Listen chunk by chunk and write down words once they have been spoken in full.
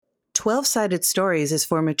12-Sided Stories is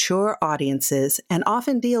for mature audiences and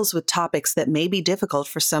often deals with topics that may be difficult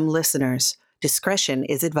for some listeners. Discretion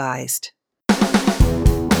is advised.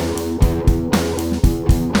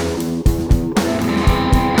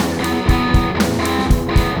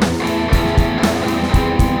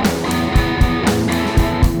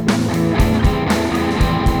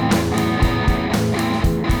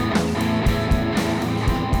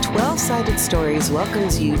 Sided Stories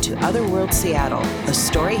welcomes you to Otherworld Seattle, a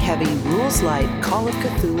story-heavy, rules-light Call of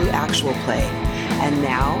Cthulhu actual play. And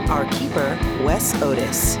now, our keeper, Wes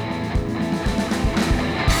Otis.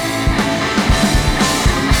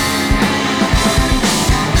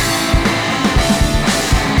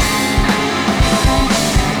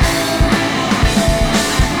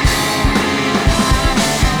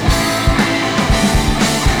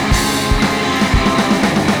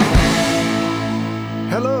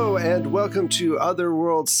 Welcome to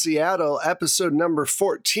Otherworld Seattle, episode number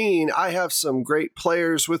 14. I have some great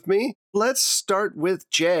players with me. Let's start with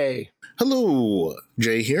Jay. Hello,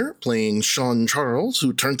 Jay here, playing Sean Charles,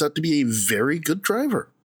 who turns out to be a very good driver.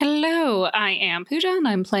 Hello, I am Pooja, and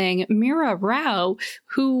I'm playing Mira Rao,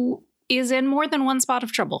 who is in more than one spot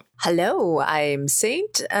of trouble. Hello, I'm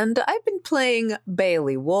Saint, and I've been playing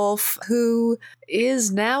Bailey Wolf, who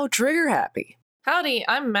is now trigger happy. Howdy,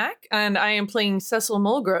 I'm Mac, and I am playing Cecil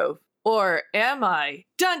Mulgrove. Or am I?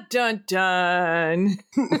 Dun, dun, dun.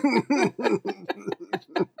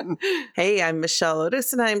 Hey, I'm Michelle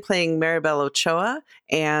Otis, and I'm playing Maribel Ochoa.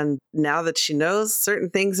 And now that she knows certain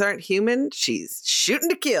things aren't human, she's shooting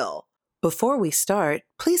to kill. Before we start,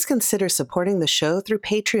 please consider supporting the show through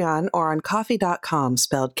Patreon or on Ko-fi,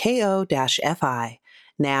 spelled Ko-fi.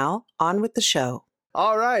 Now, on with the show.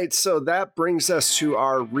 All right, so that brings us to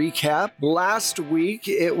our recap. Last week,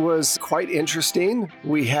 it was quite interesting.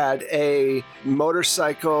 We had a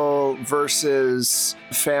motorcycle versus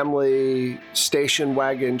family station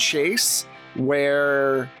wagon chase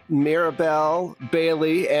where Maribel,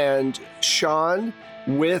 Bailey, and Sean,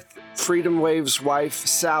 with Freedom Wave's wife,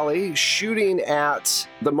 Sally, shooting at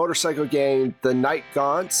the motorcycle gang, the Night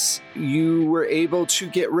Gaunts. You were able to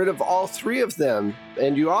get rid of all three of them.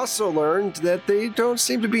 And you also learned that they don't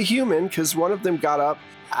seem to be human because one of them got up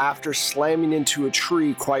after slamming into a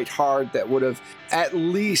tree quite hard that would have at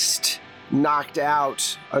least knocked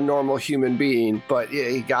out a normal human being, but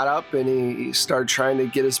he got up and he started trying to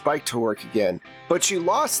get his bike to work again. But you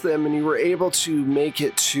lost them and you were able to make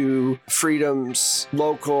it to Freedom's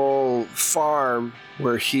local farm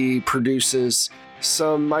where he produces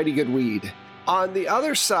some mighty good weed. On the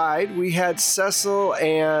other side, we had Cecil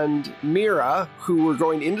and Mira, who were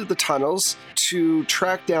going into the tunnels to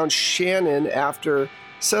track down Shannon after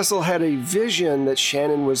Cecil had a vision that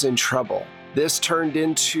Shannon was in trouble. This turned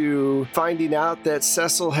into finding out that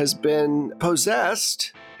Cecil has been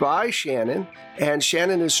possessed by Shannon, and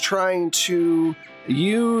Shannon is trying to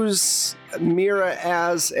use Mira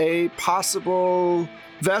as a possible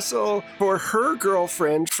vessel for her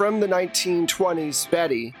girlfriend from the 1920s,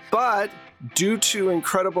 Betty. But due to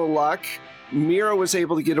incredible luck, Mira was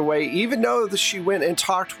able to get away, even though she went and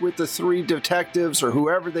talked with the three detectives or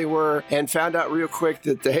whoever they were and found out real quick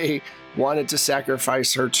that they wanted to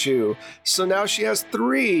sacrifice her too. So now she has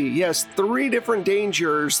three different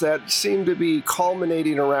dangers that seem to be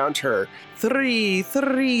culminating around her. Three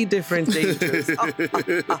different dangers.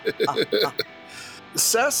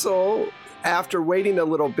 Cecil, after waiting a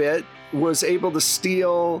little bit, was able to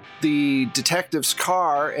steal the detective's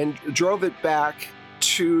car and drove it back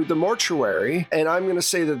to the mortuary. And I'm going to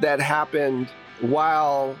say that happened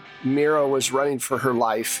while Mira was running for her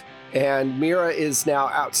life. And Mira is now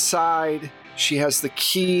outside. She has the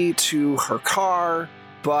key to her car,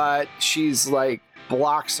 but she's like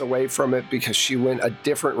blocks away from it because she went a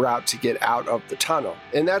different route to get out of the tunnel.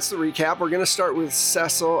 And that's the recap. We're going to start with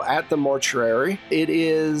Cecil at the mortuary. It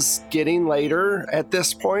is getting later at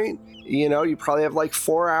this point. You know, you probably have like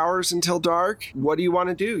 4 hours until dark. What do you want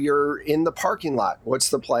to do? You're in the parking lot. What's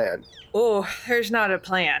the plan? Oh, there's not a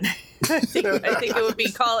plan. I think it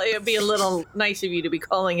would be a little nice of you to be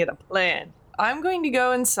calling it a plan. I'm going to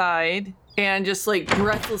go inside and just like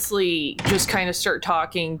breathlessly just kind of start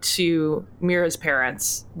talking to Mira's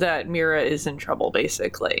parents that Mira is in trouble,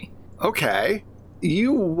 basically. Okay.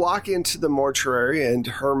 You walk into the mortuary and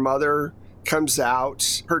her mother comes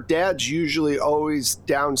out. Her dad's usually always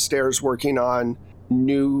downstairs working on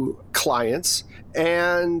new clients.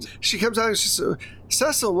 And she comes out and she says,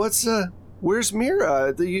 Cecil, where's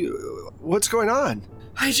Mira? What's going on?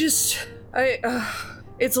 It's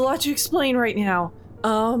a lot to explain right now.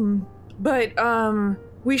 But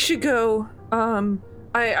we should go.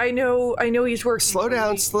 I know he's working. Slow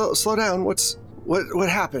down. What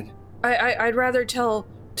happened? I'd rather tell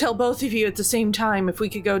both of you at the same time if we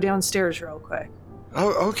could go downstairs real quick.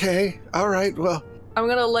 Oh, okay. All right. Well, I'm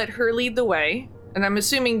gonna let her lead the way, and I'm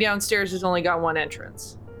assuming downstairs has only got one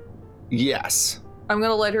entrance. yes. I'm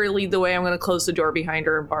gonna let her lead the way. I'm gonna close the door behind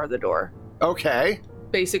her and bar the door. Okay.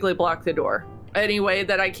 Basically block the door. Any way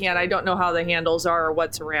that I can. I don't know how the handles are or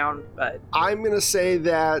what's around, but I'm going to say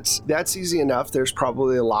that that's easy enough. There's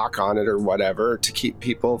probably a lock on it or whatever to keep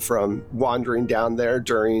people from wandering down there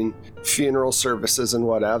during funeral services and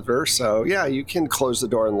whatever. So, yeah, you can close the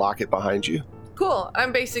door and lock it behind you. cool.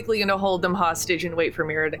 I'm basically gonna hold them hostage and wait for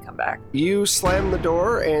Mira to come back. You slam the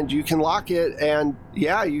door and you can lock it, and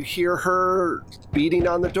yeah, you hear her beating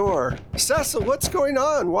on the door. Cecil, what's going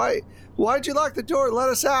on? Why'd you lock the door? Let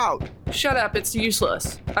us out. Shut up, it's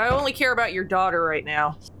useless. I only care about your daughter right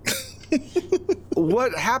now.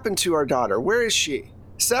 What happened to our daughter? Where is she?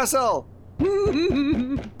 Cecil!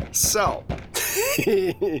 So,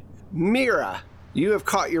 Mira, you have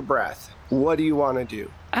caught your breath. What do you want to do?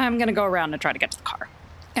 I'm going to go around and try to get to the car.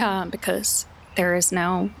 Because there is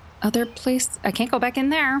no other place. I can't go back in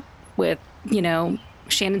there with,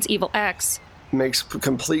 Shannon's evil ex. Makes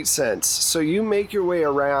complete sense. So you make your way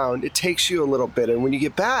around. It takes you a little bit. And when you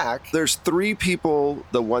get back, there's 3 people,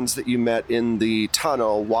 the ones that you met in the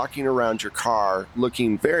tunnel, walking around your car,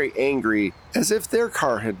 looking very angry, as if their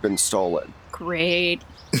car had been stolen. Great.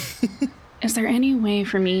 Is there any way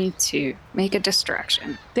for me to make a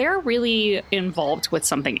distraction? They're really involved with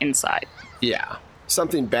something inside. Yeah.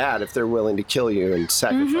 Something bad if they're willing to kill you and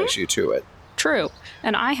sacrifice you to it. True.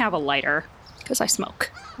 And I have a lighter because I smoke.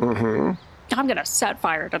 Mm-hmm. I'm going to set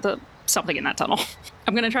fire to something in that tunnel.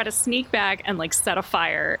 I'm going to try to sneak back and set a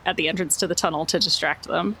fire at the entrance to the tunnel to distract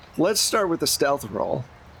them. Let's start with the stealth roll,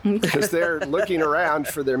 because they're looking around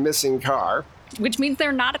for their missing car. Which means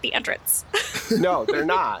they're not at the entrance. No, they're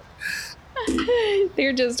not.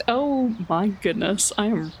 They're just, oh my goodness. I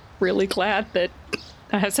am really glad that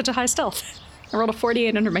I have such a high stealth. I rolled a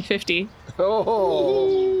 48 under my 50.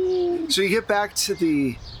 Oh. So you get back to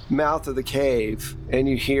the mouth of the cave and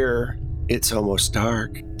you hear, "It's almost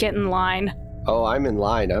dark." Get in line. Oh, I'm in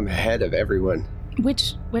line. I'm ahead of everyone.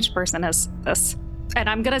 Which person is this? And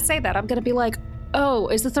I'm going to say that. I'm going to be like, oh,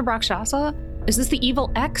 is this the Rakshasa? Is this the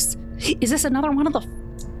evil ex? Is this another one of the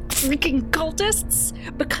freaking cultists?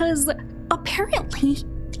 Because apparently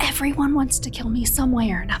everyone wants to kill me some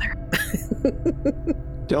way or another.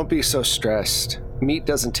 Don't be so stressed. Meat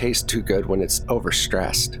doesn't taste too good when it's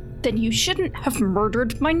overstressed. Then you shouldn't have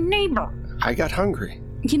murdered my neighbor. I got hungry.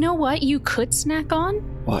 You know what you could snack on?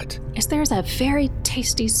 What? Is there's a very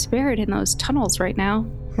tasty spirit in those tunnels right now.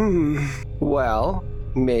 Well,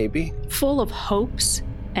 maybe. Full of hopes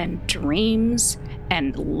and dreams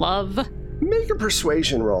and love. Make a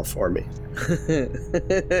persuasion roll for me.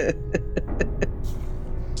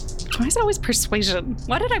 Why is it always persuasion?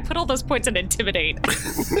 Why did I put all those points in intimidate?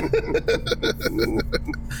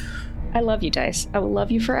 I love you, Dice. I will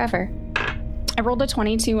love you forever. I rolled a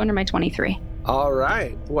 22 under my 23. All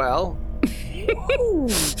right. Well.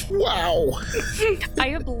 Wow. I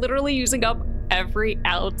am literally using up every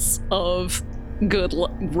ounce of good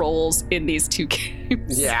rolls in these 2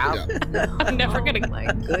 games. Yeah. I'm never gonna. My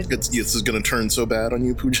goodness. This is going to turn so bad on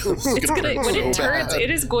you, Pooja. It's gonna when it turns. It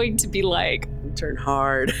is going to be like, Turn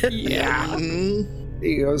hard. yeah. Mhm.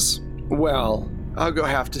 He goes, "Well, I'll go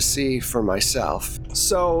have to see for myself."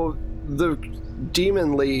 So the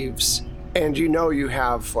demon leaves, and you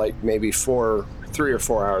have maybe 3 or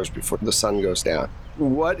 4 hours before the sun goes down.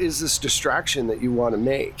 What is this distraction that you want to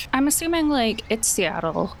make? I'm assuming it's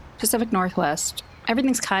Seattle, Pacific Northwest.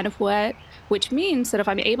 Everything's kind of wet, which means that if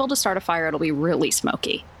I'm able to start a fire, it'll be really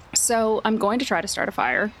smoky. So I'm going to try to start a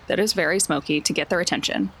fire that is very smoky to get their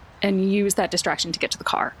attention and use that distraction to get to the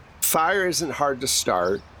car. Fire isn't hard to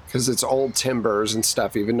start because it's old timbers and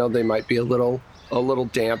stuff, even though they might be a little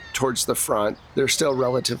damp towards the front. They're still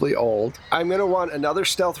relatively old. I'm going to want another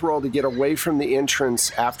stealth roll to get away from the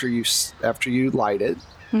entrance after you light it.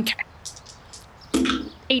 Okay.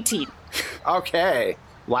 18. Okay.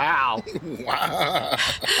 Wow. Wow.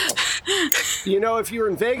 If you were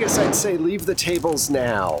in Vegas, I'd say leave the tables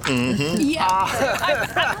now. Yeah.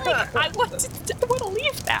 I want to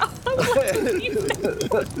leave now. I want to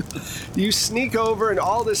leave now. You sneak over and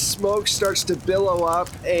all this smoke starts to billow up,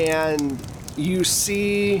 and you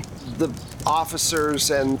see the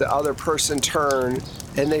officers and the other person turn,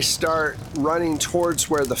 and they start running towards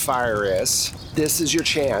where the fire is. This is your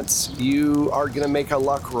chance. You are going to make a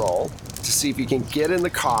luck roll to see if you can get in the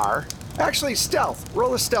car. Actually, stealth.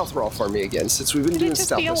 Roll a stealth roll for me again, since we've been doing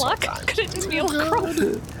stealth this whole time. Could it just be a luck roll?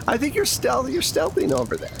 I think you're stealthing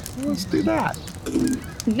over there. Let's do that.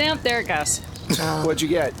 Nope, there it goes. What'd you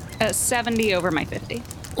get? 70 over my 50.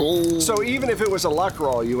 Oh. So even if it was a luck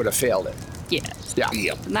roll, you would have failed it. Yes. Yeah.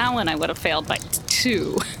 Yep. And that one I would have failed by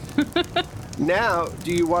 2. Now,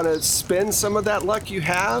 do you want to spend some of that luck you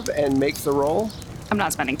have and make the roll? I'm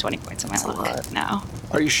not spending 20 points on my luck. No.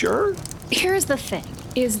 Are you sure? Here's the thing,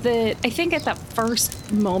 is that I think at that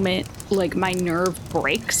first moment, like, my nerve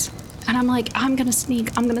breaks. And I'm like, I'm gonna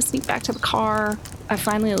sneak back to the car. I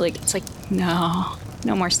finally, like, it's like, no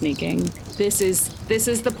more sneaking. This is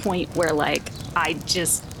the point where, like, I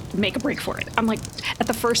just make a break for it. I'm like, at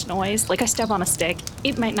the first noise, like, I step on a stick.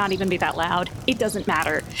 It might not even be that loud. It doesn't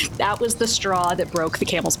matter. That was the straw that broke the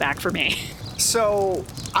camel's back for me. So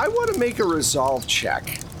I want to make a resolve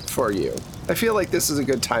check for you. I feel like this is a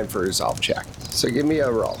good time for a resolve check. So give me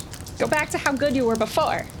a roll. Go back to how good you were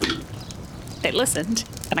before. They listened,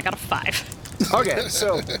 and I got a 5. Okay,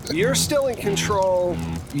 so you're still in control.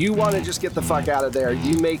 You want to just get the fuck out of there.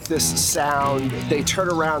 You make this sound. They turn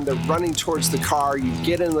around. They're running towards the car. You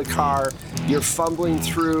get in the car. You're fumbling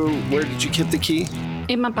through. Where did you keep the key?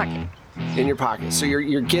 In my pocket. In your pocket. So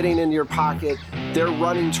you're getting in your pocket. They're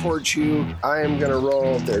running towards you. I am going to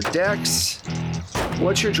roll their dex.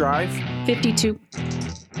 What's your drive? 52.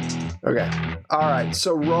 Okay. All right.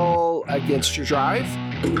 So roll against your drive.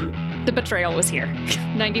 The betrayal was here.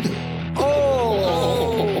 94.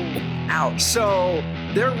 Oh! Ouch. So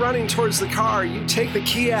they're running towards the car. You take the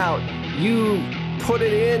key out. You put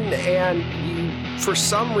it in, and you, for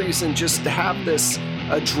some reason, just have this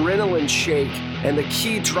adrenaline shake, and the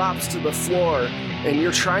key drops to the floor, and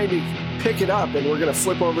you're trying to pick it up, and we're going to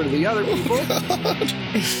flip over to the other people.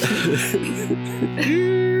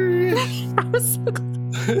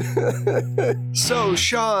 So,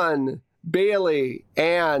 Sean, Bailey,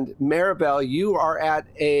 and Maribel, you are at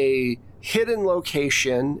a hidden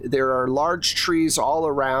location. There are large trees all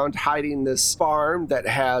around hiding this farm that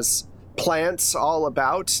has plants all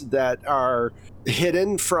about that are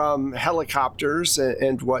hidden from helicopters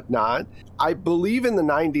and whatnot. I believe in the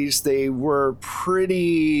 90s they were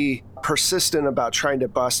pretty persistent about trying to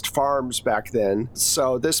bust farms back then.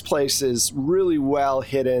 So this place is really well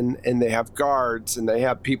hidden, and they have guards and they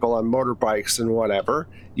have people on motorbikes and whatever.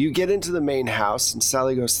 You get into the main house and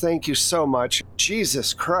Sally goes, "Thank you so much."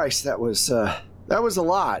 Jesus Christ, that was a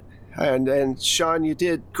lot. And Sean, you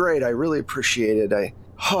did great. I really appreciate it.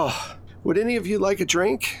 Would any of you like a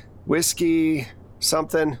drink? Whiskey,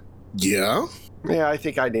 something? Yeah. Yeah, I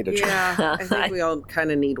think I need a drink. Yeah, I think we all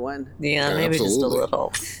kind of need one. Yeah, maybe Absolutely. just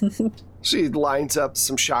a little. She lines up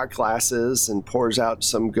some shot glasses and pours out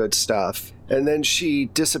some good stuff. And then she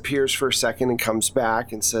disappears for a second and comes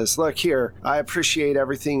back and says, "Look here, I appreciate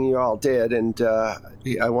everything you all did, and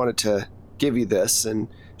I wanted to give you this." And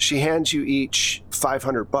she hands you each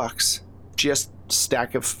 $500, just a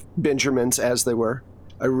stack of Benjamins as they were.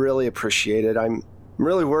 I really appreciate it. I'm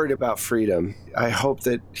really worried about Freedom. I hope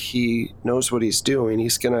that he knows what he's doing.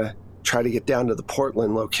 He's going to try to get down to the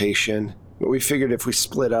Portland location. But we figured if we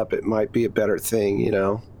split up, it might be a better thing, you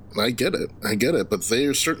know? I get it, but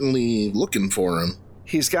they're certainly looking for him.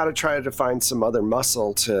 He's got to try to find some other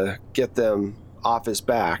muscle to get them off his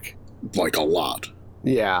back. Like a lot.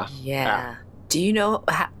 Yeah. Yeah. Do you know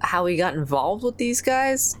how he got involved with these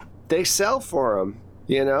guys? They sell for him,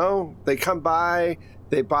 you know? They come by,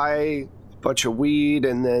 they buy a bunch of weed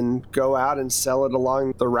and then go out and sell it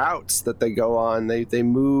along the routes that they go on. They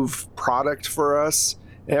move product for us.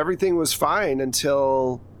 And everything was fine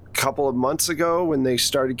until a couple of months ago when they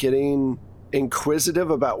started getting inquisitive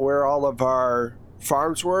about where all of our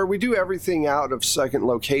farms were. We do everything out of second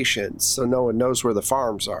locations, so no one knows where the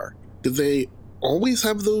farms are. Did they always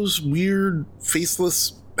have those weird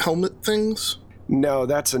faceless helmet things? No,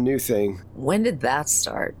 that's a new thing. When did that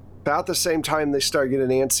start? About the same time they started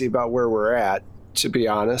getting antsy about where we're at, to be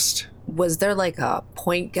honest. Was there like a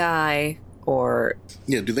point guy or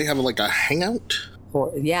Yeah, do they have like a hangout?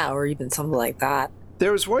 or even something like that?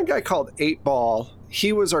 There was one guy called 8 Ball.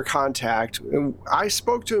 He was our contact. And I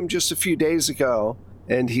spoke to him just a few days ago,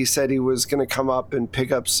 and he said he was going to come up and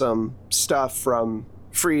pick up some stuff from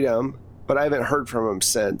Freedom, but I haven't heard from him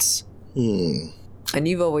since. And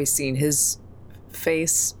you've always seen his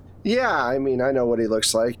face. Yeah, I mean, I know what he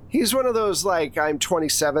looks like. He's one of those, like, I'm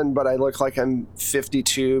 27, but I look like I'm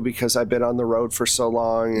 52 because I've been on the road for so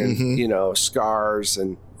long and, you know, scars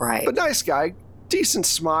and... Right. But nice guy. Decent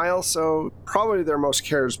smile, so probably their most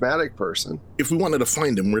charismatic person. If we wanted to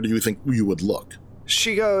find him, where do you think you would look?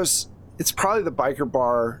 She goes, "It's probably the biker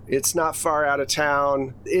bar. It's not far out of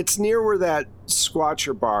town. It's near where that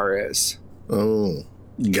Squatcher bar is. Oh,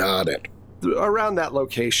 got it. Around that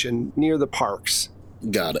location, near the parks."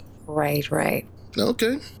 Got it. Right.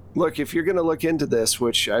 Okay. Look, if you're going to look into this,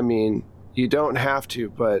 which, I mean, You don't have to,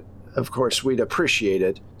 but of course we'd appreciate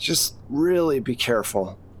it. Just really be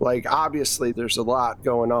careful. Like, obviously there's a lot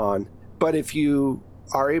going on, but if you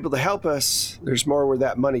are able to help us, there's more where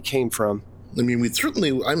that money came from. I mean,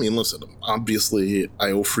 listen, obviously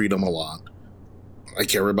I owe Freedom a lot. I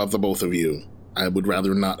care about the both of you. I would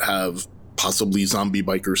rather not have possibly zombie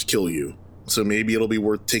bikers kill you. So maybe it'll be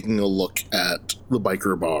worth taking a look at the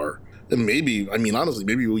biker bar. And honestly,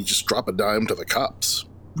 maybe we just drop a dime to the cops.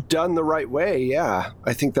 Done the right way, yeah.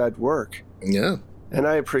 I think that'd work. Yeah. And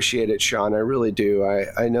I appreciate it, Sean. I really do.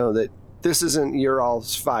 I know that this isn't your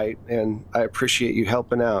all's fight, and I appreciate you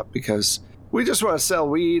helping out because we just want to sell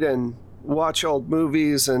weed and watch old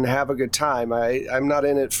movies and have a good time. I'm not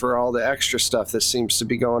in it for all the extra stuff that seems to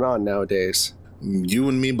be going on nowadays. You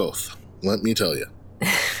and me both, let me tell you.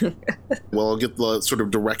 Well, I'll get the sort of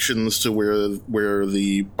directions to where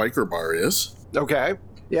the biker bar is. Okay.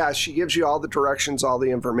 Yeah, she gives you all the directions, all the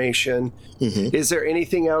information. Mm-hmm. Is there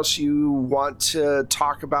anything else you want to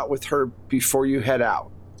talk about with her before you head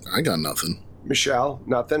out? I got nothing. Michelle,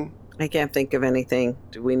 nothing? I can't think of anything.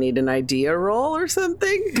 Do we need an idea roll or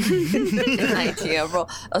something? An idea roll,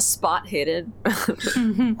 a spot hidden.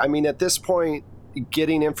 I mean, at this point,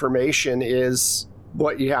 getting information is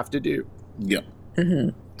what you have to do. Yep.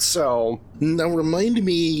 Mm-hmm. So, Now remind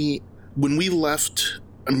me, when we left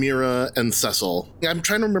Mira and Cecil, I'm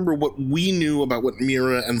trying to remember what we knew about what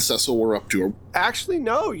Mira and Cecil were up to. actually,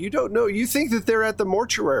 no, you don't know. You think that they're at the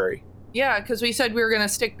mortuary. Yeah, because we said we were going to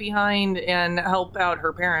stick behind and help out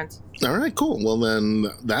her parents. All right, cool. Well, then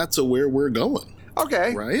that's where we're going,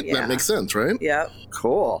 Okay, right? Yeah. That makes sense, right? Yep.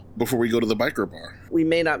 cool. Before we go to the biker bar. We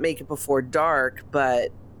may not make it before dark, but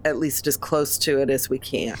at least as close to it as we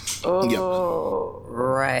can. Oh.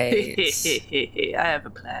 Right. I have a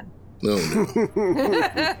plan. No,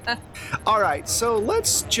 no. All right, so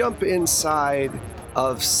let's jump inside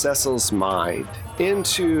of Cecil's mind,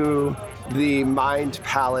 into the Mind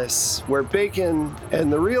Palace, where Bacon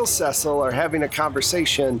and the real Cecil are having a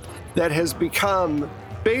conversation that has become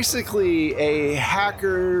basically a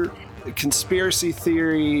hacker, conspiracy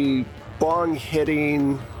theory,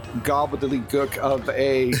 bong-hitting gobbledygook of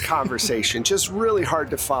a conversation. Just really hard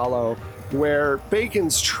to follow, where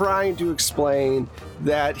Bacon's trying to explain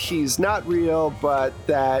that he's not real, but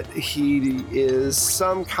that he is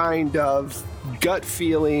some kind of gut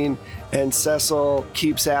feeling, and Cecil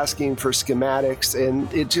keeps asking for schematics,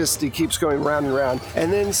 and it keeps going round and round.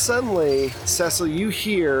 And then suddenly, Cecil, you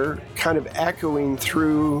hear, kind of echoing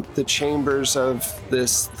through the chambers of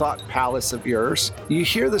this thought palace of yours, you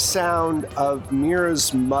hear the sound of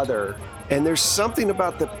Mira's mother, and there's something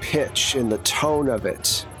about the pitch and the tone of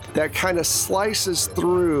it that kind of slices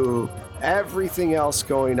through everything else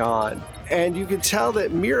going on. And you can tell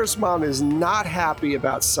that Mira's mom is not happy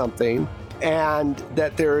about something, and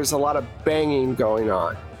that there is a lot of banging going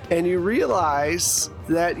on. And you realize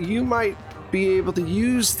that you might be able to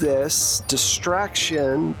use this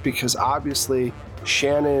distraction, because obviously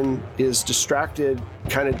Shannon is distracted,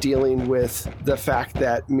 kind of dealing with the fact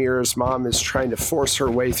that Mira's mom is trying to force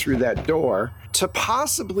her way through that door, to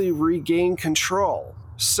possibly regain control.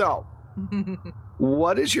 So,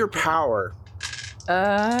 what is your power?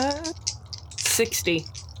 60.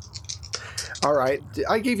 All right,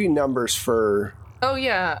 I gave you numbers for... Oh,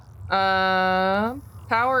 yeah.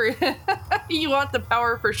 Power. You want the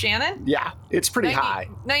power for Shannon? Yeah, it's pretty high.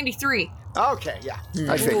 93. Okay, yeah,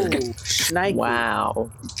 I figured. Nike.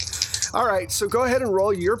 Wow. All right, so go ahead and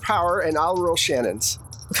roll your power, and I'll roll Shannon's.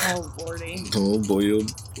 Oh, Lordy. Oh boy, oh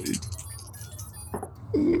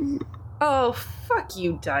boy. Oh, fuck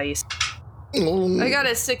you, dice. Oh, I got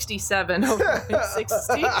a 67 over a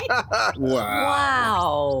 60. wow.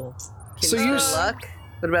 Wow. So Can you spend luck?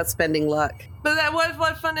 What about spending luck? But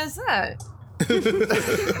what fun is that?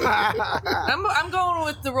 I'm going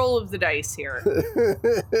with the roll of the dice here.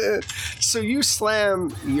 So you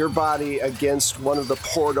slam your body against one of the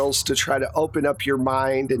portals to try to open up your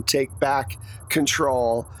mind and take back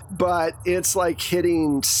control, but it's like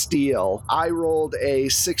hitting steel. I rolled a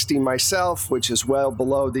 60 myself, which is well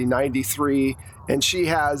below the 93, and she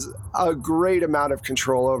has a great amount of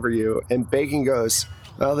control over you. And Bacon goes,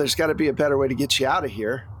 well, there's got to be a better way to get you out of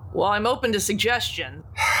here. Well, I'm open to suggestion.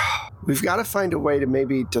 We've got to find a way to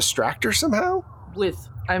maybe distract her somehow.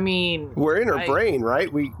 We're in her brain,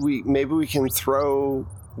 right? We maybe we can throw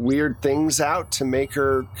weird things out to make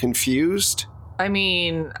her confused. I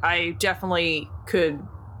mean, I definitely could,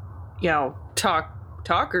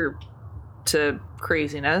 talk her to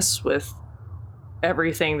craziness with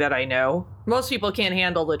everything that I know. Most people can't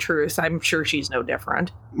handle the truth. I'm sure she's no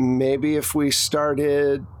different. Maybe if we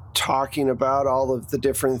started talking about all of the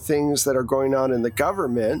different things that are going on in the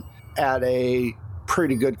government, at a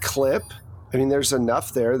pretty good clip. I mean, there's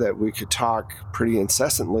enough there that we could talk pretty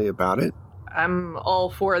incessantly about it. I'm all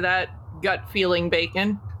for that gut feeling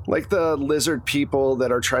bacon. Like the lizard people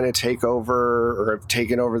that are trying to take over or have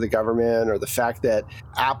taken over the government, or the fact that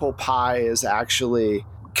apple pie is actually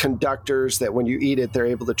conductors that when you eat it, they're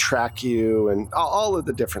able to track you, and all of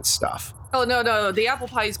the different stuff. Oh, no. The apple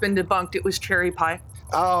pie's been debunked. It was cherry pie.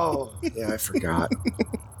 Oh, yeah, I forgot.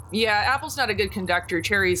 Yeah, apple's not a good conductor.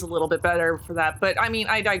 Cherry's a little bit better for that. But, I mean,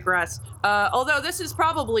 I digress. Although this is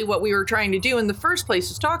probably what we were trying to do in the first place,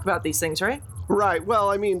 is talk about these things, right? Right. Well,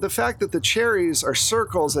 I mean, the fact that the cherries are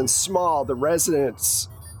circles and small, the resonance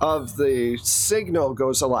of the signal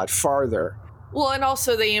goes a lot farther. Well, and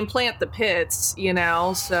also they implant the pits,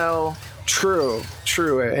 so...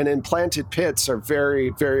 True. And implanted pits are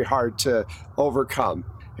very, very hard to overcome.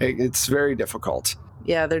 It's very difficult.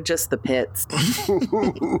 Yeah, they're just the pits.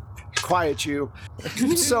 Quiet you.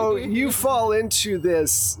 So you fall into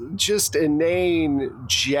this just inane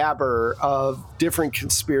jabber of different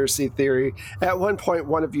conspiracy theory. At one point,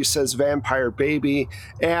 one of you says vampire baby,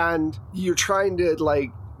 and you're trying to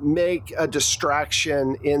make a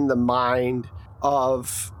distraction in the mind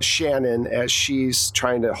of Shannon as she's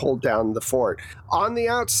trying to hold down the fort. On the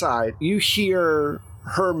outside, you hear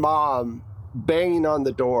her mom banging on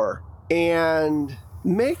the door, and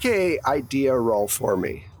make a idea roll for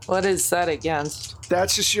me. What is that against?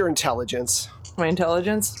 That's just your intelligence. My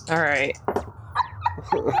intelligence? All right.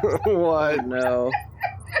 What? No.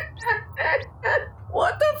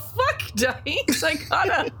 What the fuck, Dice? I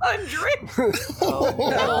got 100.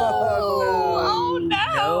 Oh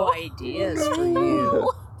no! No ideas for you.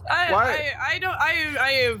 I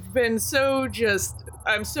have been so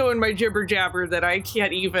I'm so in my jibber jabber that I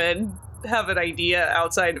can't even have an idea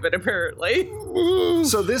outside of it, apparently.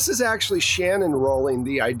 So this is actually Shannon rolling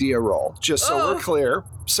the idea roll, just so we're clear.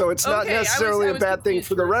 So it's not necessarily a bad thing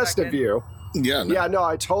for the rest of you. Yeah. Yeah, no,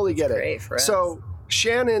 I totally get it. Great for us. So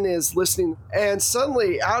Shannon is listening, and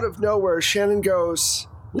suddenly, out of nowhere, Shannon goes,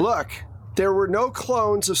 "Look, there were no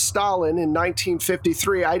clones of Stalin in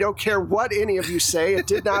 1953. I don't care what any of you say. It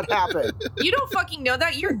did not happen. You don't fucking know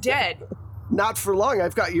that. You're dead. Not for long.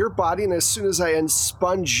 I've got your body, and as soon as I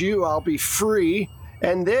expunge you, I'll be free.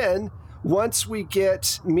 And then, once we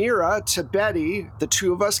get Mira to Betty, the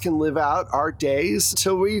two of us can live out our days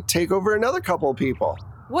until we take over another couple of people."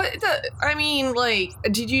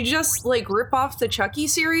 Did you just, rip off the Chucky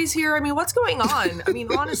series here? I mean, what's going on? I mean,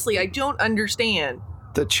 honestly, I don't understand.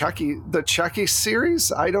 The Chucky series?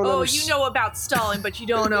 I don't know. You know about Stalin, but you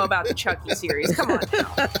don't know about the Chucky series. Come on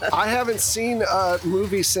now. I haven't seen a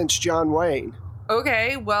movie since John Wayne.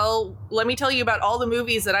 Okay, well, let me tell you about all the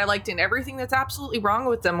movies that I liked and everything that's absolutely wrong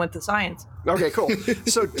with them with the science. Okay, cool.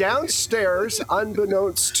 So downstairs,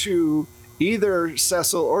 unbeknownst to either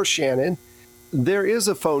Cecil or Shannon, there is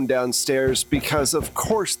a phone downstairs, because of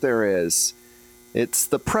course there is. It's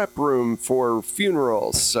the prep room for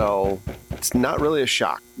funerals, so it's not really a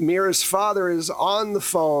shock. Mira's father is on the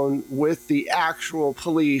phone with the actual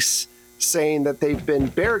police, saying that they've been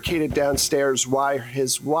barricaded downstairs while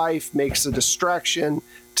his wife makes a distraction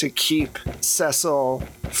to keep Cecil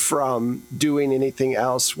from doing anything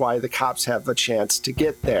else while the cops have a chance to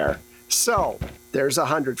get there. So, there's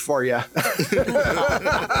 100 for you.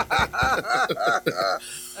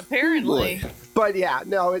 Apparently. But yeah,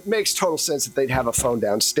 no, it makes total sense that they'd have a phone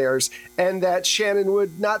downstairs, and that Shannon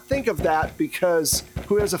would not think of that, because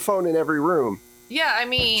who has a phone in every room? Yeah, I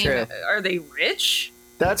mean, True. Are they rich?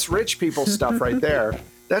 That's rich people stuff right there.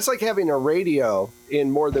 That's like having a radio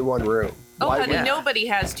in more than one room. Oh, Why honey, would- nobody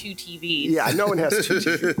has 2 TVs. Yeah, no one has two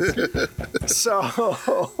TVs. So,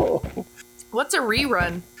 What's a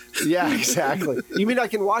rerun? yeah, exactly. You mean I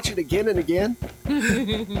can watch it again and again?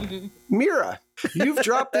 Mira, you've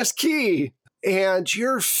dropped this key, and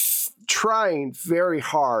you're trying very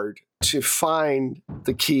hard to find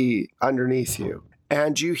the key underneath you.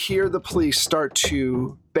 And you hear the police start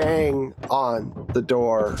to bang on the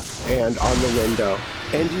door and on the window.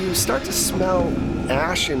 And you start to smell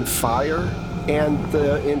ash and fire, and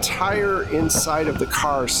the entire inside of the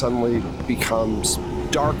car suddenly becomes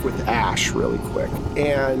dark with ash really quick.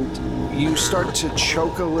 And you start to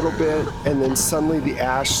choke a little bit, and then suddenly the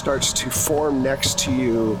ash starts to form next to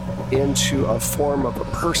you into a form of a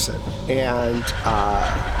person. And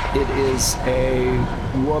it is a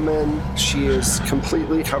woman. She is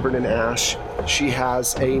completely covered in ash. She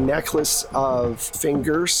has a necklace of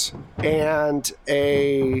fingers and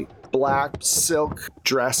a black silk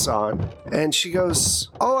dress on. And she goes,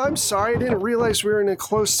 "Oh, I'm sorry. I didn't realize we were in a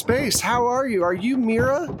closed space. How are you? Are you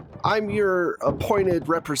Mira? I'm your appointed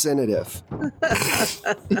representative."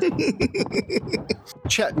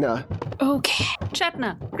 Chetna. Okay.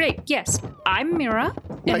 Chetna. Great. Yes. I'm Mira.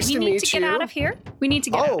 And Nice we to need meet to get you. out of here. We need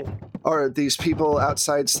to get out. Are these people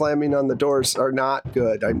outside slamming on the doors are not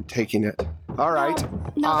good? I'm taking it. All right.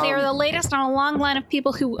 No, they are the latest on a long line of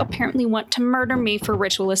people who apparently want to murder me for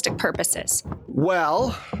ritualistic purposes.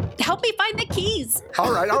 Well, Help me find the keys.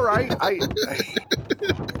 all right.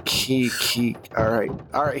 Key. All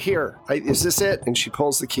right. Here. Is this it? And she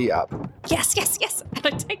pulls the key up. Yes. And I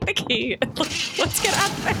take the key. Let's get out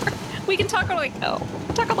of there. We can talk all the way. Oh,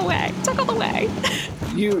 talk all the way.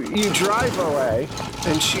 You drive away,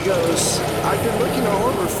 and she goes, "I've been looking all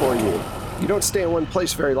over for you. You don't stay in one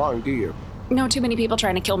place very long, do you?" No, too many people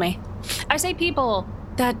trying to kill me. I say people.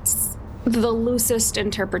 That's the loosest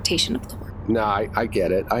interpretation of the word. No, I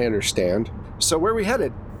get it. I understand. So where are we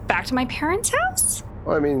headed? Back to my parents' house?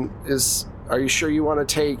 Well, I mean, are you sure you want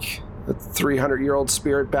to take a 300-year-old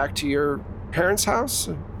spirit back to your parents' house?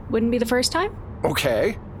 Wouldn't be the first time.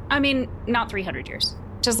 Okay. I mean, not 300 years.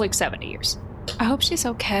 Just like 70 years. I hope she's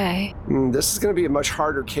okay. This is going to be a much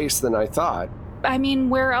harder case than I thought. I mean,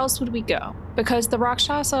 where else would we go? Because the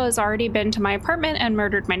Rakshasa has already been to my apartment and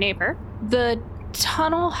murdered my neighbor. The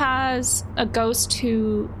tunnel has a ghost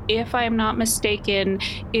who, if I'm not mistaken,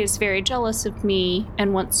 is very jealous of me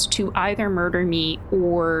and wants to either murder me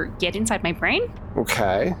or get inside my brain.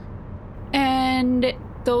 Okay. And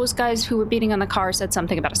those guys who were beating on the car said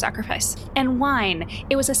something about a sacrifice. And wine.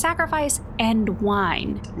 It was a sacrifice and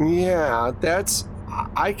wine. Yeah,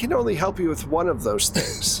 I can only help you with one of those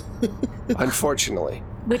things, unfortunately.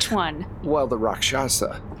 Which one? Well, the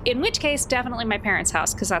Rakshasa. In which case, definitely my parents'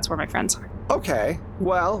 house, because that's where my friends are. Okay,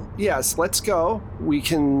 well, yes, let's go. We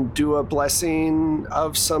can do a blessing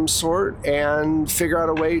of some sort and figure out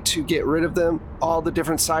a way to get rid of them. All the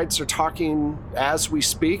different sides are talking as we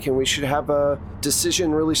speak, and we should have a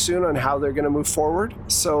decision really soon on how they're going to move forward.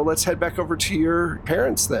 So let's head back over to your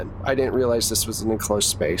parents then. I didn't realize this was an enclosed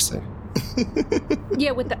space.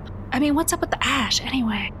 Yeah, what's up with the ash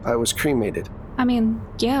anyway? I was cremated. I mean,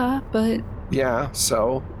 yeah, but Yeah,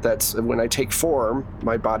 so that's when I take form,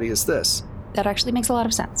 my body is this. that actually makes a lot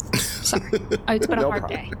of sense. Sorry. It's been a No hard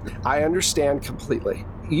problem. day. I understand completely.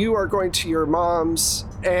 You are going to your mom's,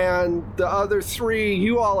 and the other three,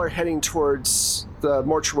 you all are heading towards the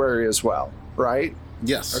mortuary as well, right?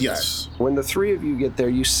 Yes, Okay. yes. When the three of you get there,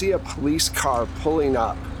 you see a police car pulling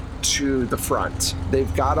up to the front.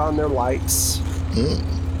 They've got on their lights.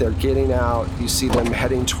 They're getting out. You see them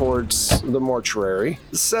heading towards the mortuary.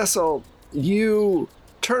 Cecil, you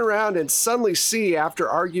turn around and suddenly see, after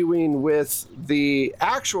arguing with the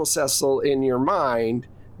actual Cecil in your mind,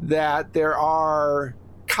 that there are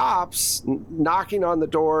cops knocking on the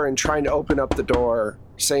door and trying to open up the door,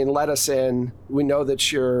 saying, "Let us in. We know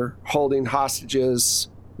that you're holding hostages.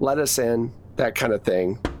 Let us in," that kind of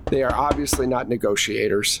thing. They are obviously not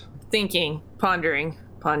negotiators. Thinking, pondering.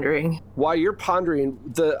 While you're pondering,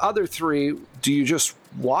 the other three, do you just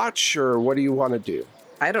watch, or what do you want to do?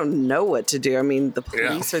 I don't know what to do. I mean, the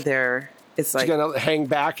police are there. It's like, You gonna hang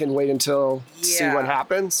back and wait until see what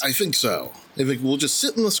happens? I think so. I think we'll just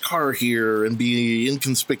sit in this car here and be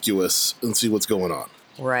inconspicuous and see what's going on.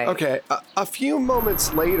 Right. Okay, a few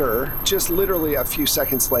moments later, just literally a few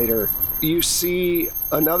seconds later, you see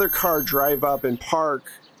another car drive up and park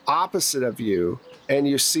opposite of you, and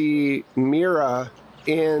you see Mira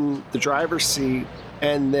in the driver's seat,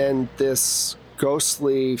 and then this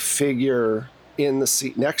ghostly figure in the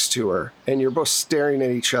seat next to her, and you're both staring at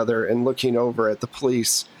each other and looking over at the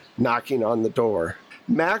police knocking on the door.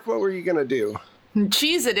 Mac, what were you gonna do?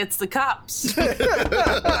 Cheese it, it's the cops.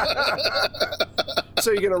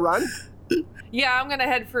 So you're gonna run? Yeah, I'm gonna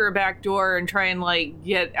head for a back door and try and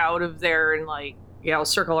get out of there and I'll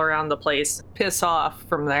circle around the place, piss off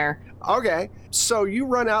from there. Okay, so you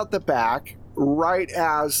run out the back right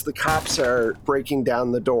as the cops are breaking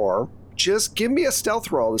down the door. Just give me a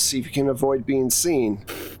stealth roll to see if you can avoid being seen.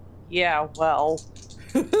 Yeah, well.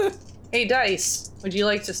 Hey, Dice, would you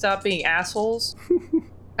like to stop being assholes?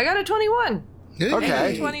 I got a 21. Hey.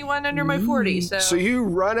 Okay. 21 under my 40, so. So you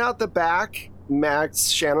run out the back. Max,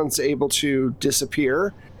 Shannon's able to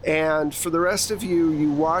disappear. And for the rest of you,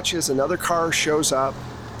 you watch as another car shows up.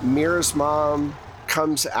 Mira's mom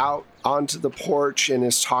comes out onto the porch and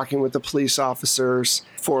is talking with the police officers.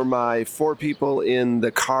 For my 4 people in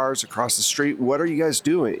the cars across the street, what are you guys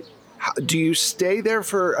doing? Do you stay there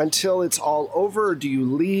until it's all over, or do you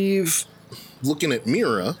leave? Looking at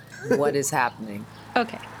Mira, What is happening?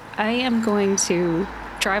 Okay. I am going to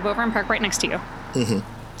drive over and park right next to you. Mm-hmm.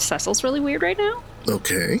 Cecil's really weird right now.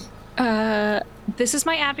 Okay. This is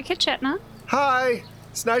my advocate, Chetna. Hi.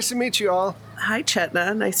 It's nice to meet you all. Hi,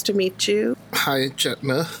 Chetna. Nice to meet you. Hi,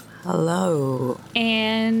 Chetna. Hello.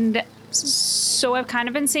 And so I've kind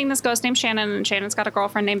of been seeing this ghost named Shannon, and Shannon's got a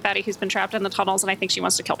girlfriend named Betty who's been trapped in the tunnels, and I think she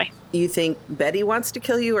wants to kill me. You think Betty wants to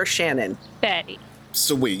kill you or Shannon? Betty.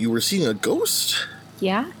 So wait, you were seeing a ghost?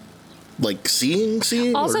 Yeah? Like seeing?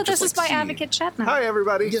 Also, or this just is like my seeing? advocate, Chetna. Hi,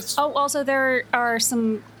 everybody. Yes. Oh, also, there are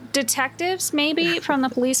some detectives, maybe, from the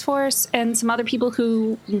police force, and some other people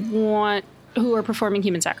who are performing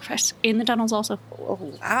human sacrifice in the tunnels also.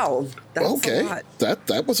 Oh, wow. That's Okay. a lot.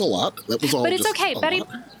 That was a lot. That was all. But it's just okay. a Betty,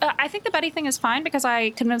 lot. I think the Betty thing is fine because I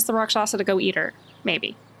convinced the Rakshasa to go eat her.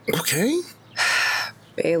 Maybe. Okay.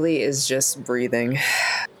 Bailey is just breathing.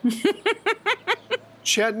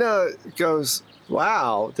 Chetna goes,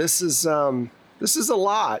 wow, this is a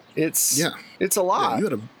lot. It's a Yeah, lot. you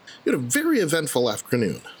had a very eventful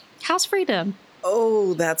afternoon. How's Freedom?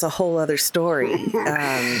 Oh, that's a whole other story.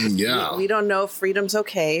 Yeah. We don't know if Freedom's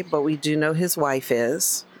okay, but we do know his wife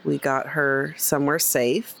is. We got her somewhere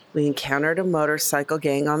safe. We encountered a motorcycle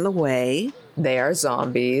gang on the way. They are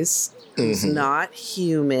zombies. Who's not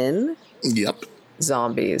human. Yep.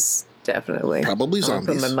 Zombies, definitely. Probably I'll put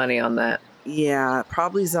zombies. my money on that. Yeah,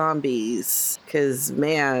 probably zombies. Because,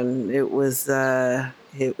 man, it was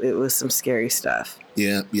some scary stuff.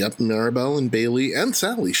 Yeah, yep. Maribel and Bailey and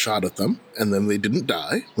Sally shot at them, and then they didn't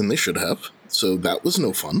die when they should have. So that was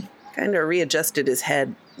no fun. Kind of readjusted his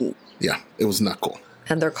head. Yeah, it was not cool.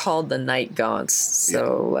 And they're called the Night Gaunts.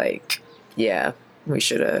 So, yeah, we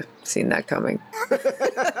should have seen that coming.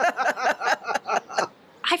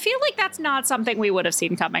 I feel like that's not something we would have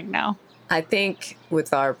seen coming now. I think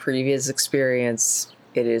with our previous experience,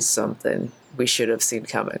 it is something we should have seen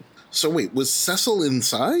coming. So wait, was Cecil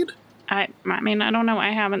inside? I mean, I don't know. I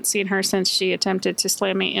haven't seen her since she attempted to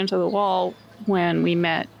slam me into the wall when we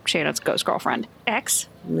met Shannon's ghost girlfriend. X?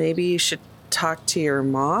 Maybe you should talk to your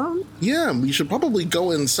mom? Yeah, we should probably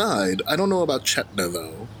go inside. I don't know about Chetna,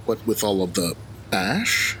 though. What with all of the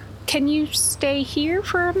ash? Can you stay here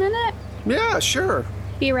for a minute? Yeah, sure.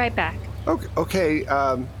 Be right back. Okay,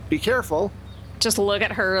 be careful. Just look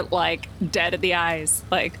at her, dead in the eyes.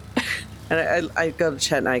 And I go to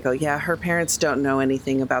Chet and I go, yeah, her parents don't know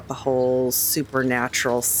anything about the whole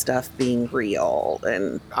supernatural stuff being real.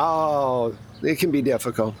 And Oh, it can be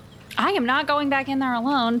difficult. I am not going back in there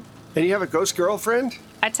alone. And you have a ghost girlfriend?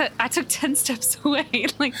 I took 10 steps away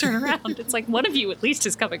and, turn around. It's like, one of you at least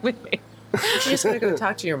is coming with me. You're just going to go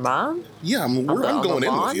talk to your mom? Yeah, I'm On the going in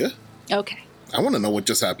lawn? with you. Okay. I want to know what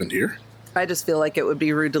just happened here. I just feel like it would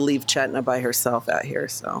be rude to leave Chetna by herself out here.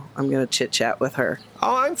 So I'm going to chit-chat with her.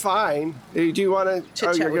 Oh, I'm fine. Do you want to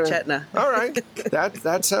Chit-chat with Chetna. All right.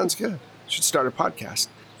 That sounds good. Should start a podcast.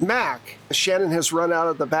 Mac, Shannon has run out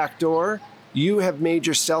of the back door. You have made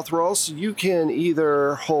your stealth roll, so you can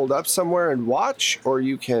either hold up somewhere and watch, or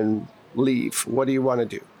you can leave. What do you want to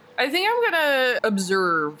do? I think I'm gonna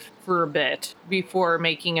observe for a bit before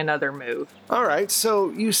making another move. All right, so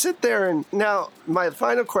you sit there, and now my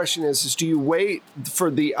final question is do you wait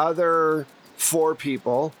for the other 4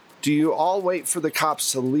 people? Do you all wait for the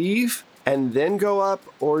cops to leave and then go up,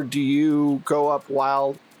 or do you go up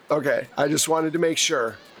while... Okay, I just wanted to make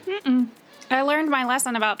sure. I learned my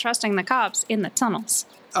lesson about trusting the cops in the tunnels.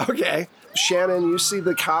 Okay. Shannon, you see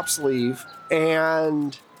the cops leave,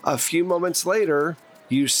 and a few moments later,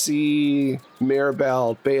 you see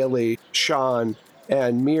Maribel, Bailey, Sean,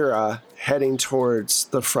 and Mira heading towards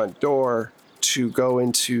the front door to go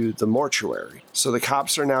into the mortuary. So the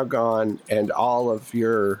cops are now gone, and all of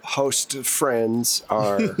your host friends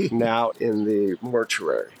are now in the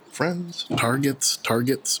mortuary. Friends, targets,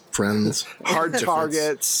 friends. Hard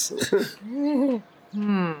Difference. targets.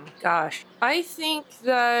 Gosh. I think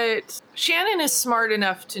that Shannon is smart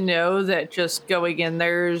enough to know that just going in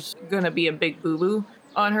there's gonna be a big boo-boo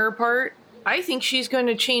on her part. I think she's going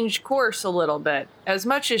to change course a little bit. As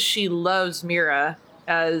much as she loves Mira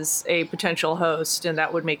as a potential host, and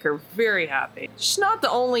that would make her very happy. She's not the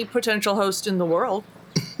only potential host in the world.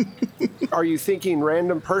 Are you thinking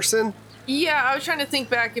random person? Yeah, I was trying to think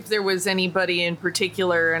back if there was anybody in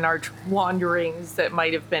particular in our wanderings that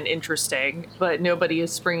might have been interesting, but nobody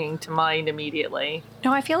is springing to mind immediately.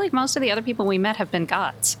 No, I feel like most of the other people we met have been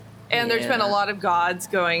gods. And there's been a lot of gods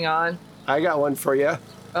going on. I got one for you.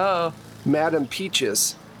 Oh, Madam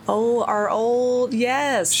Peaches. Oh, our old,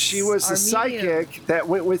 yes. She was our the medium. psychic that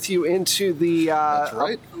went with you into the... That's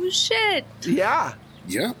right. Oh, shit. Yeah.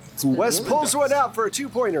 Yeah. Wes pulls one out for a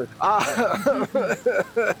 2-pointer.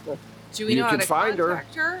 do we You know how can to find her.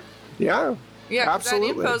 contact her? Yeah. Yeah, 'cause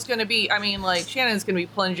Absolutely. that info's going to be, I mean, like, Shannon's going to be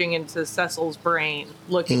plunging into Cecil's brain,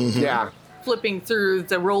 looking, Yeah. flipping through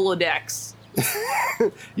the Rolodex.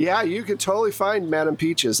 Yeah, you could totally find Madame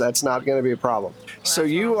Peaches. That's not going to be a problem. So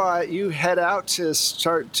you head out to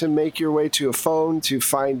start to make your way to a phone to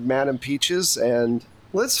find Madame Peaches, and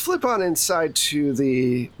let's flip on inside to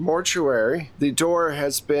the mortuary. The door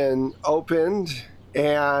has been opened,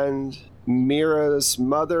 and Mira's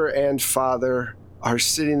mother and father are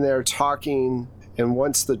sitting there talking, and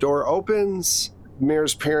once the door opens,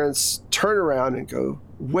 Mira's parents turn around and go,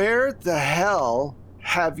 "Where the hell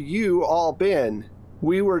have you all been?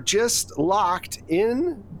 We were just locked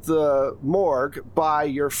in the morgue by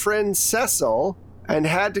your friend Cecil and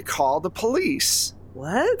had to call the police."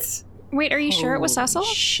 What? Wait, are you sure it was Cecil?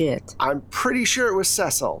 Shit. I'm pretty sure it was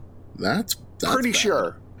Cecil. That's Pretty bad.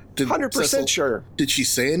 sure. Did 100% Cecil- sure. Did she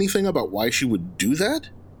say anything about why she would do that?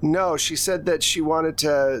 No, she said that she wanted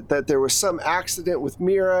that there was some accident with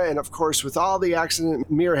Mira, and of course, with all the accident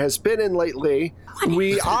Mira has been in lately,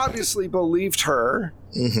 we obviously believed her.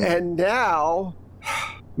 Mhm. And now,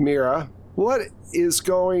 Mira, what is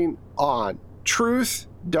going on? Truth,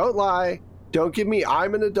 don't lie, don't give me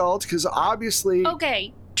I'm an adult, because obviously,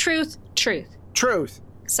 Okay, truth. truth.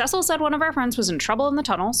 Cecil said one of our friends was in trouble in the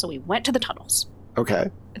tunnel, so we went to the tunnels. Okay.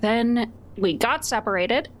 Then we got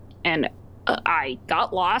separated, and I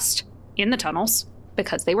got lost in the tunnels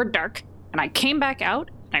because they were dark, and I came back out,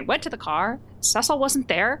 and I went to the car. Cecil wasn't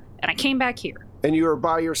there, and I came back here. And you were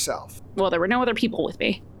by yourself. Well, there were no other people with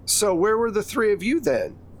me. So where were the three of you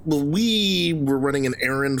then? Well, we were running an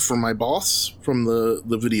errand for my boss from the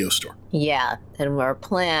video store. Yeah, and our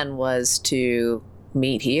plan was to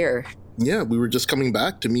meet here. Yeah, we were just coming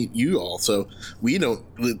back to meet you all, so we don't...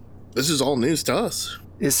 This is all news to us.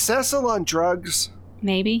 Is Cecil on drugs?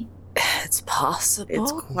 Maybe. It's possible.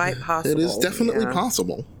 It's quite possible. It is definitely yeah.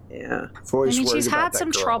 possible. Yeah. I've always I mean, worried she's about had that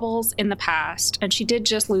some girl. troubles in the past, and she did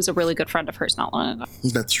just lose a really good friend of hers not long ago.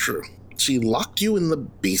 That's true. She locked you in the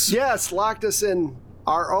basement. Yes, locked us in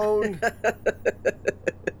our own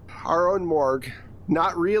morgue,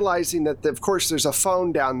 not realizing that of course there's a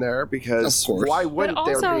phone down there, because Of course. why But wouldn't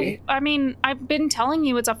there also, be? I mean, I've been telling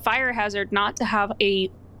you it's a fire hazard not to have a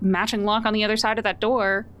matching lock on the other side of that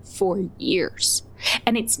door for years.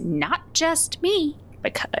 And it's not just me,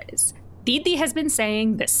 because Didi has been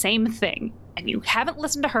saying the same thing, and you haven't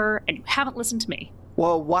listened to her, and you haven't listened to me.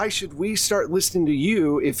 Well, why should we start listening to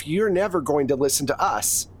you if you're never going to listen to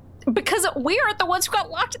us? Because we're the ones who got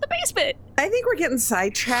locked in the basement. I think we're getting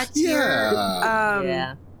sidetracked here. Yeah.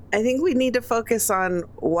 Yeah. I think we need to focus on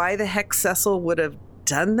why the heck Cecil would have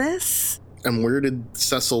done this. And where did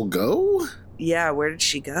Cecil go? Yeah, where did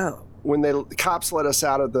she go? When the cops let us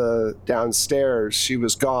out of the downstairs, she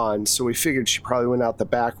was gone, so we figured she probably went out the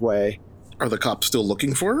back way. Are the cops still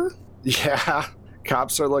looking for her? Yeah,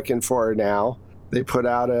 cops are looking for her now. They put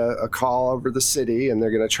out a call over the city, and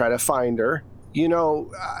they're going to try to find her. You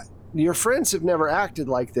know, your friends have never acted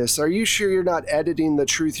like this. Are you sure you're not editing the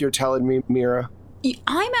truth you're telling me, Mira?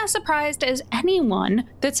 I'm as surprised as anyone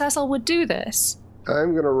that Cecil would do this.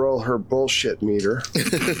 I'm going to roll her bullshit meter.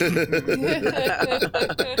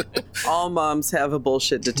 All moms have a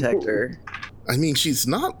bullshit detector. I mean, she's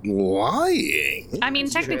not lying. I mean,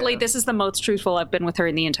 technically, Yeah. this is the most truthful I've been with her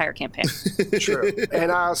in the entire campaign. True.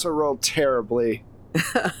 And I also rolled terribly.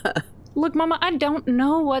 Look, Mama, I don't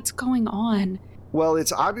know what's going on. Well,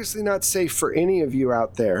 it's obviously not safe for any of you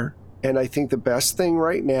out there. And I think the best thing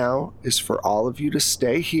right now is for all of you to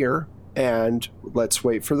stay here, and let's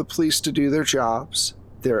wait for the police to do their jobs.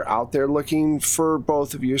 They're out there looking for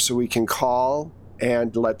both of you, so we can call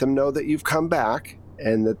and let them know that you've come back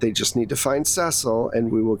and that they just need to find Cecil,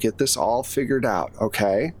 and we will get this all figured out,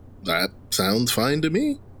 okay? That sounds fine to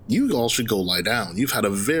me. You all should go lie down. You've had a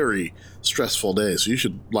very stressful day, so you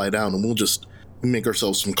should lie down, and we'll just make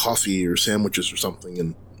ourselves some coffee or sandwiches or something,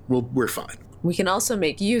 and we're fine. We can also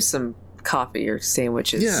make you some coffee or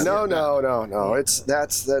sandwiches. Yeah. No.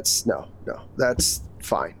 That's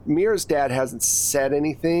fine. Mira's dad hasn't said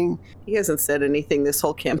anything. He hasn't said anything this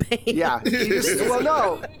whole campaign. Yeah.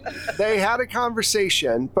 No. They had a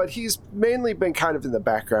conversation, but he's mainly been kind of in the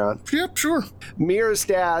background. Yep, sure. Mira's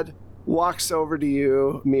dad walks over to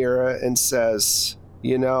you, Mira, and says,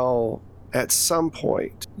 you know, at some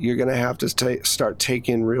point, you're going to have to start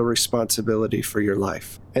taking real responsibility for your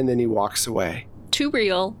life. And then he walks away. Too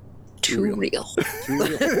real. Too real. real.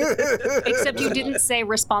 Except you didn't say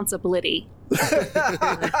responsibility.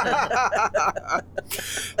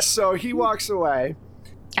 So he walks away.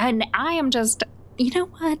 And I am just, you know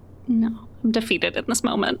what? No, I'm defeated in this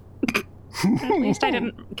moment. At least I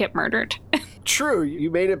didn't get murdered. True, you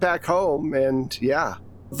made it back home, and yeah.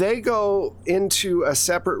 They go into a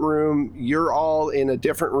separate room. You're all in a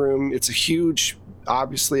different room. It's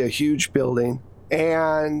obviously a huge building.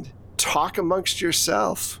 And talk amongst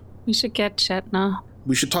yourself. We should get Chetna.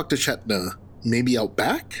 We should talk to Chetna. Maybe out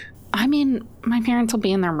back? I mean, my parents will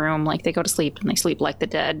be in their room, like they go to sleep and they sleep like the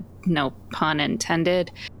dead. No pun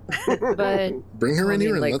intended. But bring her in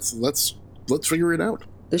here and like, let's figure it out.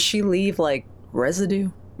 Does she leave like residue?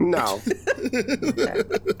 No. Okay.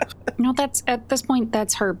 no, that's at this point.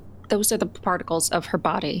 That's her. Those are the particles of her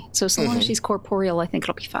body. So long as she's corporeal, I think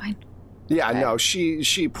it'll be fine. Yeah, Okay. no.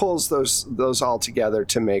 She pulls those all together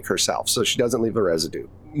to make herself, so she doesn't leave a residue.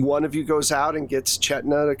 One of you goes out and gets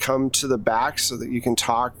Chetna to come to the back so that you can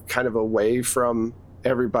talk kind of away from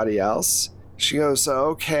everybody else. She goes,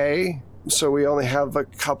 okay, so we only have a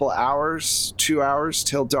couple hours, 2 hours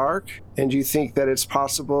till dark. And you think that it's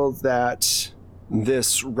possible that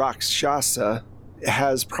this Rakshasa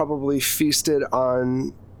has probably feasted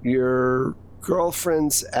on your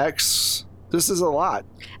girlfriend's ex? This is a lot.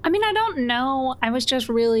 I mean, I don't know. I was just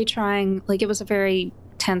really trying. Like, it was a very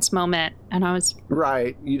tense moment, and I was.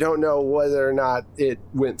 Right. You don't know whether or not it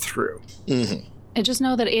went through. Mm-hmm. I just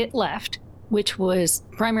know that it left, which was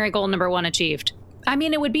primary goal number 1 achieved. I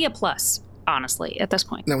mean, it would be a plus, honestly, at this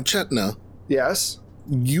point. Now, Chetna, Yes?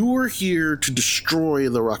 you are here to destroy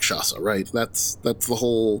the Rakshasa, right? That's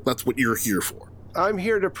what you're here for. I'm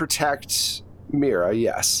here to protect Mira,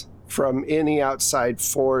 yes, from any outside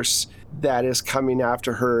force that is coming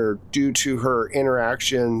after her due to her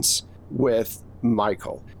interactions with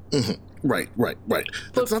Michael. Mm-hmm. Right.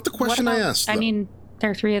 That's not the question What I about- asked. I though. mean, there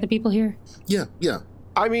are 3 other people here. Yeah.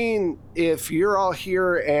 I mean, if you're all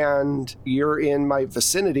here and you're in my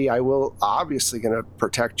vicinity, I will obviously going to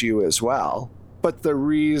protect you as well. But the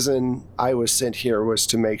reason I was sent here was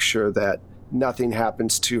to make sure that nothing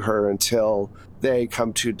happens to her until they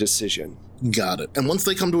come to a decision. Got it. And once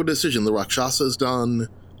they come to a decision, the Rakshasa is done,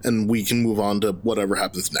 and we can move on to whatever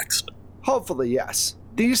happens next. Hopefully, yes.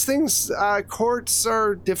 These things, courts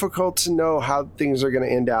are difficult to know how things are going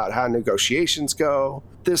to end out, how negotiations go.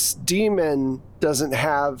 This demon doesn't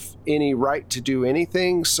have any right to do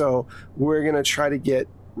anything, so we're going to try to get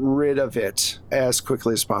rid of it as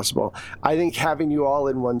quickly as possible. I think having you all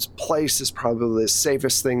in one place is probably the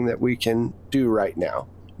safest thing that we can do right now.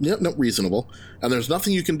 Yep, no, reasonable. And there's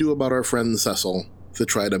nothing you can do about our friend Cecil to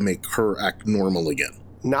try to make her act normal again.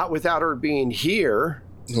 Not without her being here.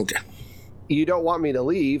 Okay. You don't want me to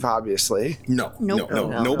leave, obviously. No, Nope.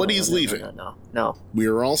 no, nobody's leaving. No. We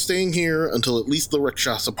are all staying here until at least the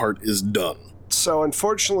Rakshasa part is done. So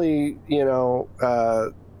unfortunately,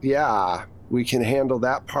 yeah, we can handle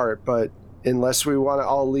that part, but unless we want to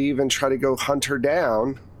all leave and try to go hunt her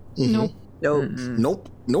down. Mhm. Nope.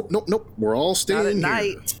 Nope. We're all staying Not at here.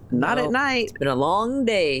 night. Not at Nope. night. It's been a long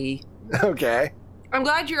day. Okay. I'm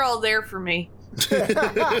glad you're all there for me.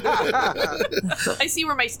 I see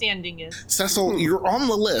where my standing is. Cecil, you're on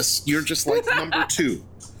the list. You're just like number 2.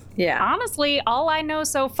 Yeah. Honestly, all I know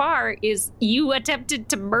so far is you attempted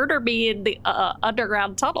to murder me in the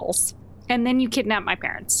underground tunnels, and then you kidnapped my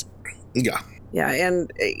parents. Yeah. Yeah, and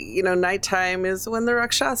nighttime is when the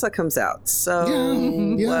Rakshasa comes out. So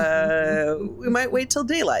Yeah. we might wait till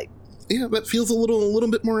daylight. Yeah, that feels a little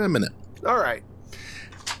bit more imminent. All right.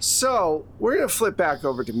 So we're going to flip back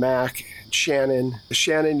over to Mac. Shannon,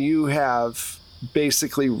 you have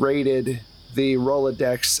basically raided the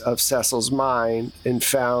Rolodex of Cecil's mind and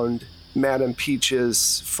found Madame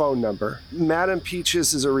Peach's phone number. Madame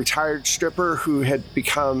Peaches is a retired stripper who had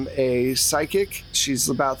become a psychic. She's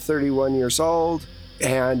about 31 years old.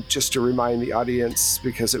 And just to remind the audience,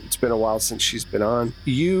 because it's been a while since she's been on,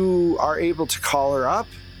 you are able to call her up.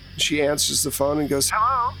 She answers the phone and goes,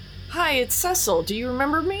 Hello? Hi, it's Cecil. Do you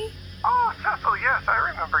remember me? Oh, Cecil, yes, I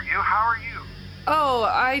remember you. How are you?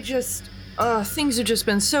 Oh, things have just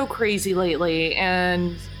been so crazy lately,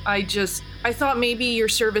 and I thought maybe your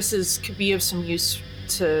services could be of some use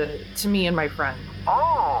to me and my friend.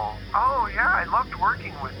 Oh, yeah, I loved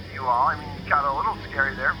working with you all. I mean, it got a little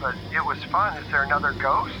scary there, but it was fun. Is there another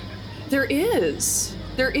ghost? There is,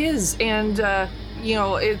 and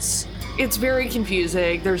it's very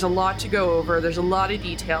confusing. There's a lot to go over. There's a lot of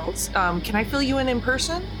details. Can I fill you in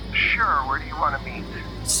person? Sure, where do you want to meet?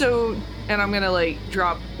 So, and I'm gonna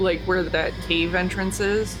drop where that cave entrance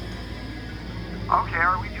is. Okay,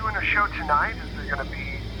 are we doing a show tonight? Is there going to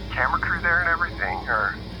be camera crew there and everything,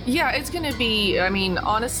 or? Yeah, it's gonna be,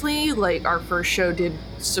 honestly, our first show did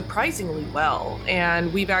surprisingly well,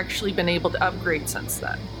 and we've actually been able to upgrade since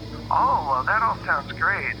then. Oh, well, that all sounds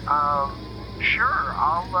great. Sure,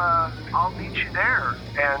 I'll meet you there,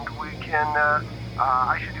 and we can,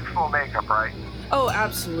 I should do full makeup, right? Oh,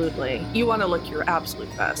 absolutely. You want to look your absolute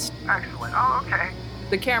best. Excellent. Oh, okay.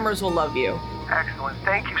 The cameras will love you. Excellent.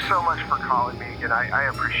 Thank you so much for calling me again. I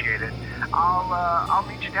appreciate it. I'll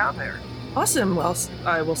meet you down there. Awesome. Well,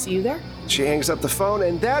 I will see you there. She hangs up the phone,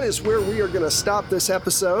 and that is where we are going to stop this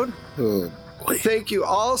episode. Oh, boy. Thank you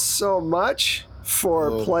all so much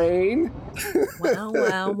for playing.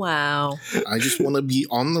 Wow. I just want to be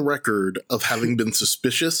on the record of having been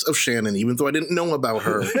suspicious of Shannon, even though I didn't know about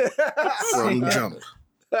her from jump.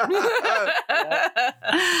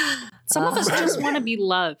 Some of us just want to be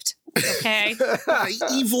loved, okay?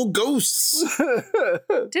 Evil ghosts.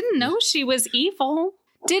 Didn't know she was evil.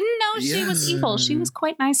 Didn't know she was evil. She was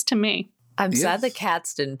quite nice to me. I'm sad the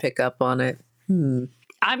cats didn't pick up on it.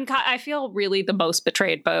 I feel really the most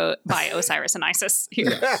betrayed by Osiris and Isis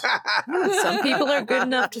here. Some people are good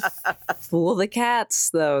enough to fool the cats,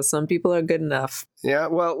 though. Some people are good enough. Yeah,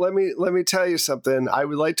 well, let me tell you something. I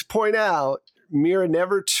would like to point out, Mira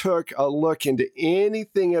never took a look into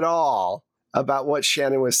anything at all about what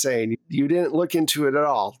Shannon was saying. You didn't look into it at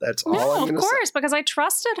all. That's all I'm going to say. No, of course, because I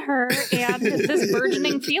trusted her and this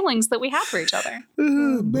burgeoning feelings that we have for each other.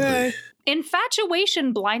 Oh, boy.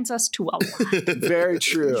 Infatuation blinds us to a lot. Very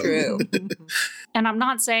true. True. And I'm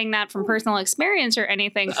not saying that from personal experience or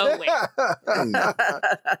anything. Oh, wait.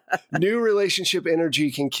 New relationship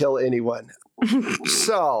energy can kill anyone.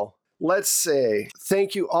 So let's say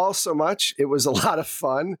thank you all so much. It was a lot of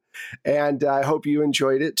fun, and I hope you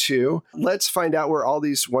enjoyed it too. Let's find out where all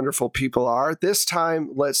these wonderful people are. This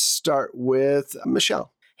time, let's start with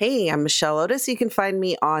Michelle. Hey, I'm Michelle Otis. You can find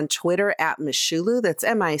me on Twitter at Michulu. That's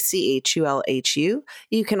Michulhu.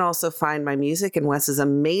 You can also find my music and Wes's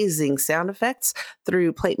amazing sound effects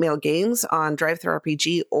through Plate Mail Games on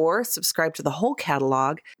DriveThruRPG, or subscribe to the whole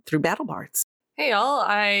catalog through BattleBards. Hey all,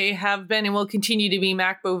 I have been and will continue to be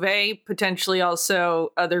Mac Beauvais, potentially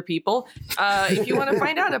also other people. If you want to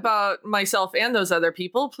find out about myself and those other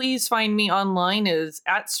people, please find me online as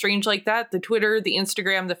 @StrangeLikeThat, the Twitter, the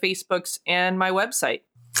Instagram, the Facebooks, and my website.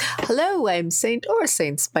 Hello, I'm Saint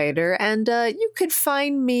Spider, and you could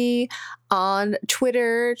find me on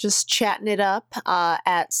Twitter, just chatting it up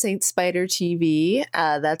at Saint Spider TV.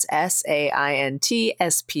 That's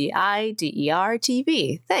SaintSpider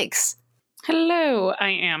TV. Thanks. Hello, I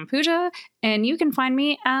am Pooja, and you can find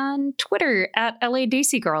me on Twitter at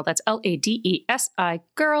LADC Girl. That's LADESI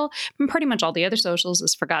Girl. And pretty much all the other socials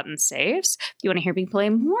is Forgotten Saves. If you want to hear me play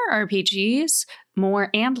more RPGs, more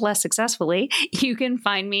and less successfully, you can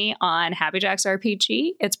find me on Happy Jacks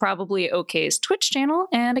RPG. It's probably OK's Twitch channel,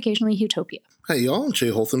 and occasionally Utopia. Hey y'all, Jay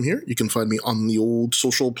Holtham here. You can find me on the old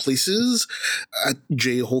social places at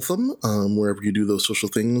Jay Holtham, wherever you do those social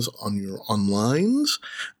things on your onlines.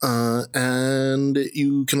 And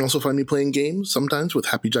you can also find me playing games sometimes with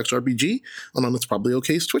Happy Jacks RPG on It's Probably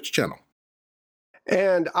OK's Twitch channel.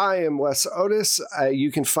 And I am Wes Otis.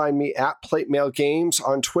 You can find me at Plate Mail Games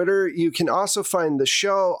on Twitter. You can also find the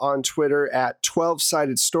show on Twitter at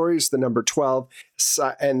 12-Sided Stories, the number 12,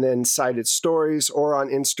 and then Sided Stories, or on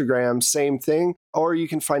Instagram, same thing. Or you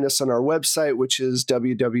can find us on our website, which is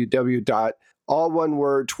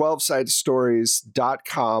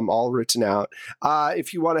www.12sidedstories.com, all written out.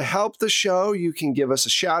 If you want to help the show, you can give us a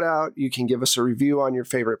shout out. You can give us a review on your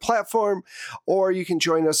favorite platform, or you can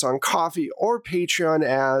join us on Ko-fi or Patreon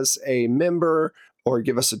as a member, or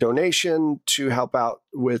give us a donation to help out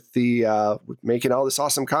with the with making all this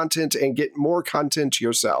awesome content and get more content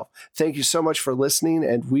yourself. Thank you so much for listening,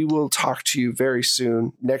 and we will talk to you very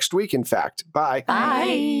soon, next week, in fact. Bye.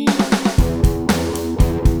 Bye.